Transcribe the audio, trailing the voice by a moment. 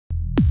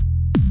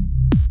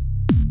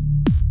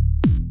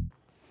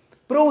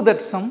prove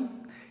that sum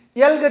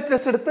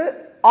LHS எடுத்து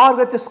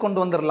RHS கொண்டு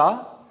வந்துடலாம்.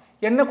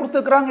 என்ன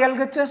கொடுத்துருக்காங்க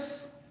LHS?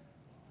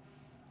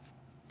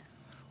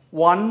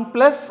 1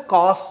 plus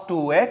cos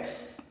 2x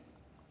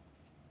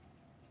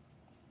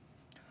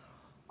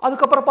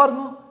அதுக்கப்புறம்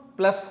பாருங்க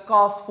plus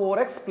cos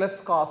 4x plus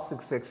cos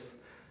 6x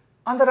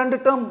அந்த ரெண்டு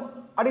டேர்ம்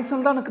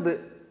அடிஷனல் தான் இருக்குது.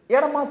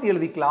 இடம் மாற்றி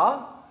எழுதிக்கலாம்.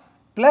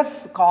 plus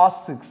cos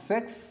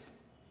 6x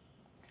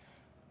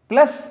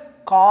plus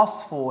cos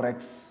 4x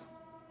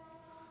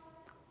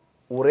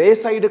ஒரே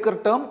சைடு இருக்கிற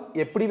டேர்ம்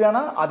எப்படி வேணா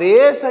அதே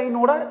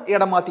சைனோட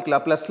இடம்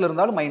மாற்றிக்கலாம். ப்ளஸில்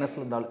இருந்தாலும்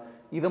மைனஸில் இருந்தாலும்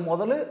இதை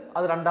முதல்ல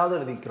அது ரெண்டாவது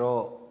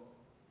எழுதிக்கிறோம்.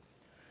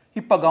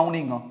 இப்போ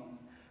கவனிங்க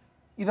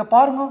இதை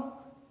பாருங்க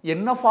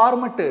என்ன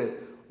ஃபார்மெட்டு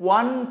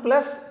 1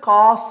 plus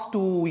cos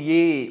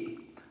 2a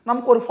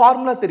நமக்கு ஒரு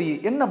ஃபார்முலா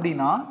தெரியும் என்ன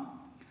அப்படின்னா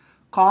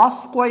cos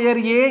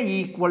square a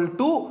equal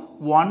to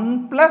 1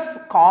 plus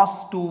cos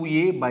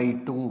 2a by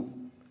 2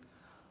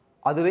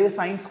 அதுவே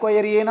sin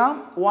square a னா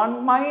 1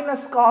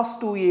 minus cos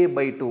 2a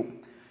by 2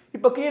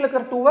 இப்போ கீழே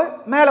இருக்கிற 2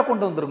 மேலே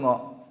கொண்டு வந்துருங்க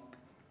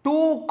 2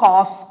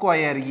 cos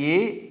square a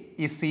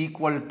is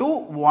equal to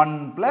 1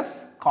 plus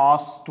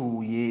cos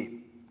 2a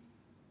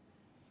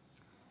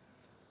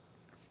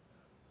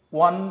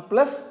 1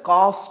 plus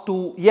cos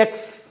 2x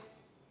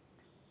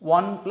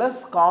 1 plus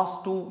cos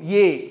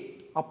 2a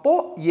அப்போ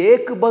a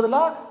க்கு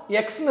பதிலா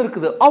x ன்னு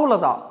இருக்குது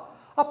அவ்வளவுதான்.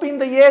 அப்ப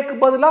இந்த a க்கு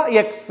பதிலா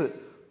x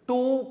 2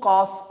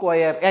 cos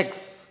square x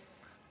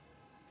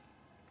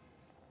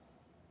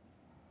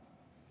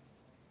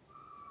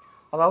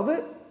அதாவது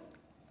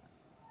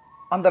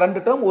அந்த ரெண்டு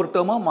டேர்ம் ஒரு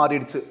டேர்மா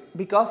மாறிடுச்சு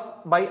because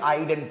by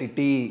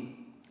identity.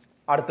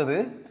 அடுத்தது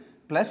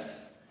plus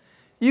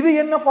இது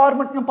என்ன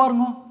ஃபார்மட்னு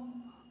பாருங்க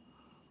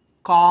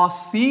cos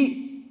c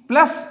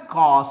plus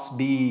cos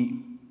d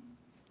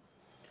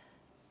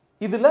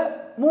இதுல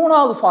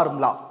மூணாவது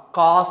formula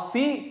cos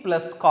c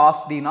plus cos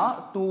d னா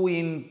 2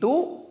 into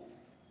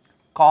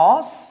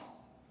cos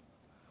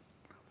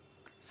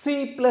c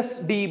plus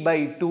d by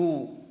 2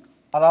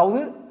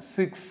 அதாவது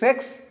 6x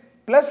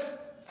plus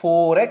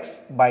 4x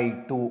by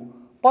 2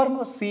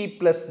 பாருங்க c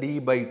plus d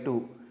by 2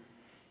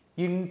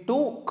 into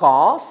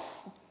cos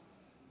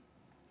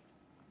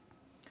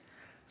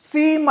c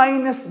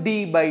minus d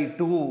by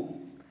 2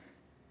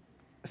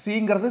 c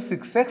ங்கிறது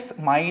 6x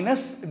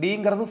minus d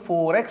ங்கிறது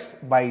 4x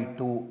by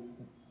 2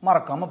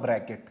 மறக்காம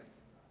bracket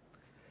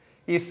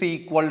is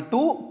equal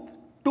to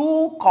 2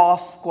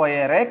 cos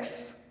square x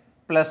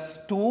plus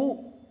 2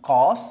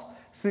 cos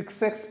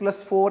 6x plus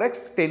 4x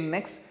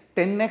 10x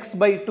 10x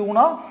by 2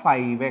 னா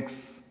 5x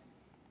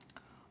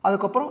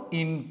அதுக்கப்புறம்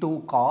into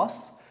cos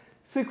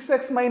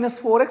 6x minus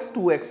 4x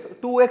 2x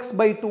 2x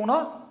by 2 னா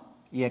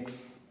x.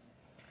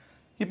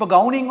 இப்போ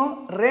கவனிங்க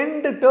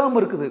ரெண்டு term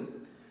இருக்குது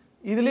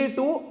இதுலயே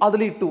 2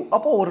 அதுலயே 2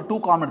 அப்போ ஒரு 2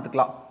 காமன்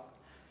எடுத்துக்கலாம்.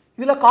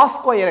 இதுல cos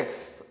square x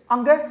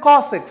அங்க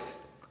cos x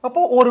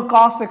அப்போ ஒரு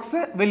cos x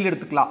வெளிய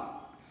எடுத்துக்கலாம்.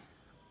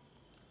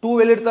 2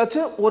 வெளிய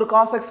எடுத்தாச்சு ஒரு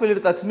cos x வெளிய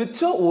எடுத்தாச்சு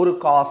மிச்சம் ஒரு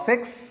cos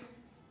x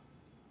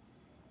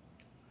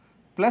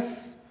plus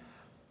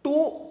 2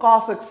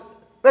 cos x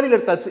வெளிய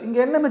எடுத்தாச்சு இங்க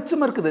என்ன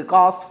மிச்சம் இருக்குது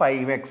cos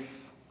 5x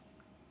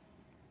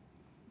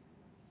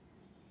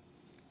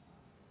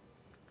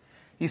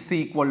is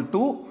equal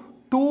to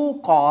 2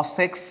 cos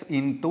x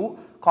into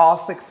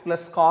cos x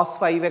plus cos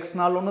 5x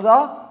நாள் ஒண்ணுதா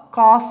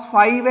cos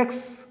 5x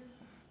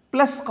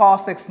plus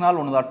cos x நாள்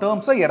ஒண்ணுதா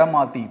terms இடம்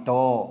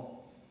மாத்திட்டோம்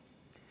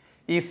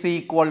is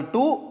equal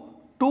to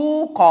 2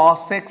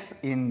 cos x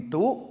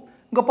into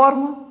இங்க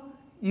பாருங்க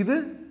இது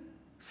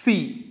c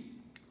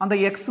அந்த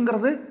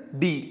xங்கிறது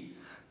d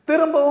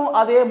திரும்பவும்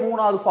அதே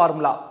மூணாவது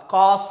formula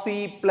cos c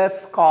plus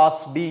cos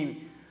d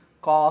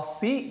cos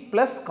c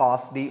plus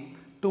cos d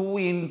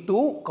 2 into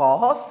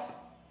cos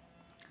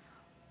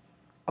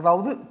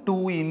அதாவது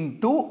 2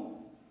 into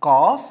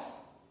cos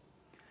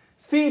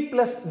c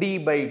plus d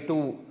by 2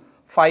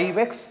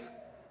 5x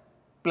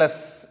plus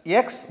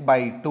x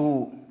by 2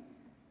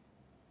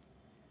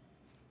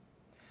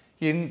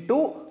 into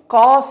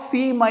cos c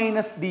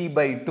minus d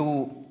by 2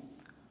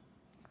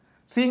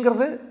 c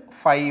ங்கிறது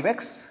 5x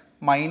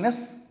minus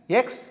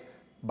x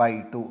by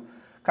 2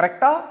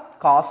 கரெக்டா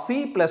cos c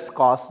plus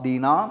cos d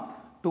னா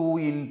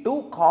 2 into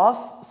cos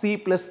c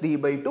plus d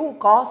by 2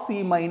 cos c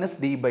minus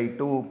d by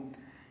 2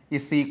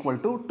 is equal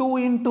to 2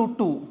 into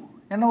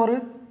 2 என்ன ஒரு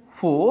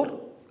 4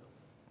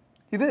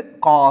 இது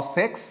cos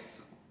x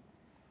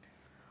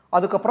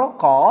அதுக்கப்புறம்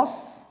cos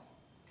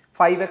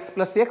 5x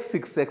plus x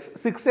 6x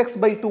 6x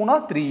by 2 னா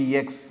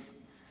 3x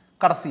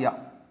கடைசியா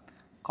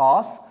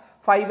cos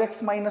 5x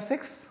minus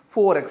x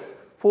 4x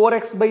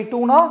 4x by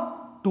 2 னா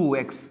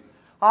 2x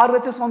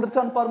RHS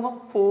வந்துருச்சான்னு பாருங்க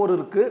 4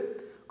 இருக்கு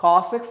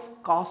cos x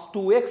cos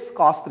 2x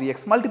cos 3x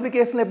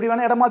மல்டிப்ளிகேஷன்ல எப்படி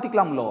வேணா இடம்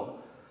மாத்திக்கலாம்லோ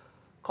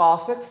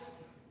cos x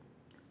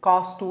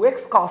cos 2x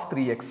cos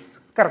 3x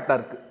கரெக்டா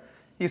இருக்கு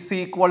is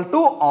equal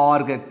to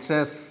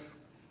RHS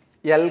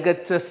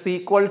LHS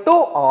equal to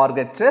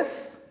RHS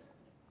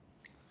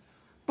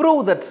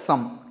prove that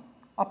sum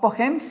அப்போ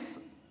hence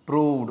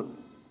proved